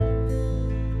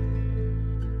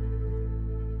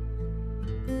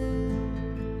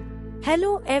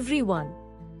Hello everyone.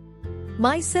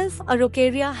 Myself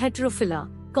Araucaria heterophylla,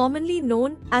 commonly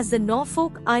known as the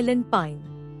Norfolk Island pine.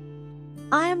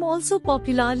 I am also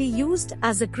popularly used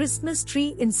as a Christmas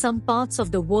tree in some parts of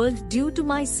the world due to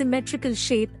my symmetrical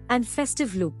shape and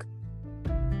festive look.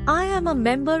 I am a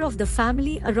member of the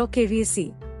family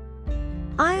Araucariaceae.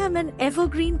 I am an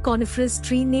evergreen coniferous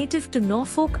tree native to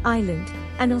Norfolk Island,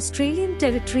 an Australian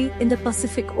territory in the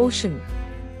Pacific Ocean.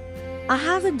 I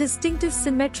have a distinctive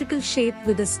symmetrical shape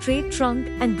with a straight trunk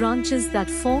and branches that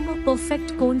form a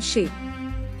perfect cone shape.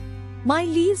 My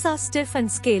leaves are stiff and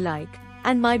scale-like,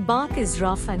 and my bark is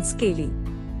rough and scaly.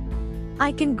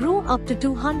 I can grow up to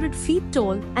 200 feet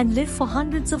tall and live for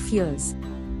hundreds of years.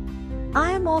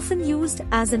 I am often used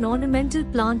as an ornamental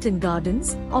plant in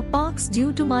gardens or parks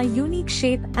due to my unique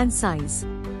shape and size.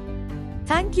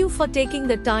 Thank you for taking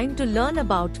the time to learn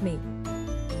about me.